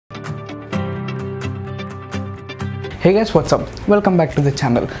Hey guys, what's up? Welcome back to the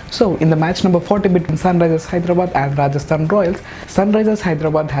channel. So in the match number 40 between Sunrisers Hyderabad and Rajasthan Royals, Sunrisers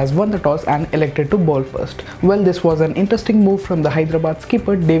Hyderabad has won the toss and elected to bowl first. Well, this was an interesting move from the Hyderabad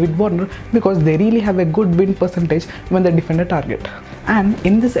skipper David Warner because they really have a good win percentage when they defend a target. And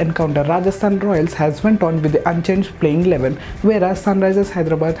in this encounter, Rajasthan Royals has went on with the unchanged playing 11, whereas Sunrisers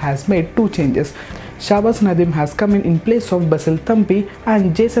Hyderabad has made two changes. Shahbaz Nadeem has come in place of Basil Thampi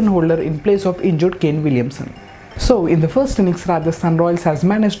and Jason Holder in place of injured Kane Williamson. So in the first innings, Rajasthan Royals has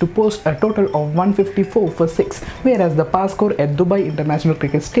managed to post a total of 154 for 6, whereas the pass score at Dubai International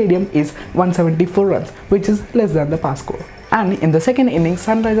Cricket Stadium is 174 runs, which is less than the pass score. And in the second innings,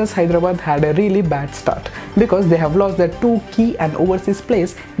 Sunrisers Hyderabad had a really bad start because they have lost their two key and overseas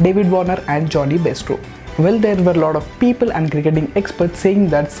players, David Warner and Johnny Bairstow. Well, there were a lot of people and cricketing experts saying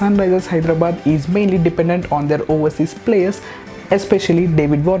that Sunrisers Hyderabad is mainly dependent on their overseas players, especially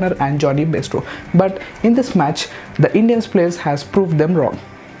David Warner and Johnny Bairstow. But in this match, the Indians players has proved them wrong.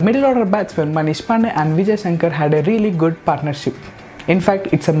 Middle order batsmen Manish Pandey and Vijay Shankar had a really good partnership. In fact,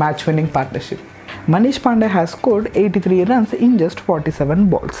 it's a match-winning partnership. Manish Pandey has scored 83 runs in just 47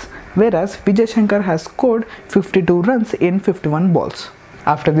 balls, whereas Vijay Shankar has scored 52 runs in 51 balls.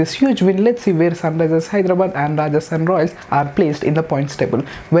 After this huge win, let's see where Sunrisers Hyderabad and Rajasthan Royals are placed in the points table.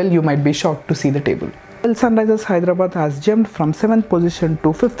 Well, you might be shocked to see the table. Well, Sunrisers Hyderabad has jumped from 7th position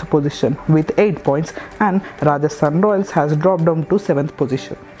to 5th position with 8 points, and Rajasthan Royals has dropped down to 7th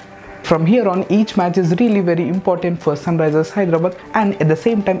position. From here on, each match is really very important for Sunrisers Hyderabad, and at the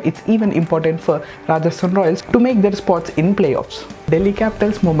same time it's even important for Rajasthan Royals to make their spots in playoffs. Delhi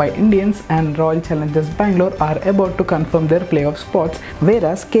Capitals, Mumbai Indians and Royal Challengers Bangalore are about to confirm their playoff spots,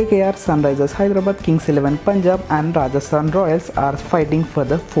 whereas KKR, Sunrisers Hyderabad, Kings 11 Punjab and Rajasthan Royals are fighting for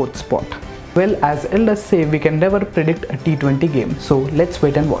the 4th spot. Well, as elders say, we can never predict a T20 game, so let's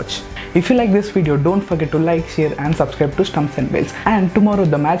wait and watch. If you like this video, don't forget to like, share and subscribe to Stumps and Bells. And tomorrow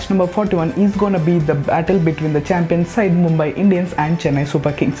the match number 41 is gonna be the battle between the champion side Mumbai Indians and Chennai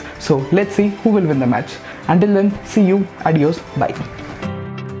Super Kings. So let's see who will win the match. Until then, see you, adios, bye.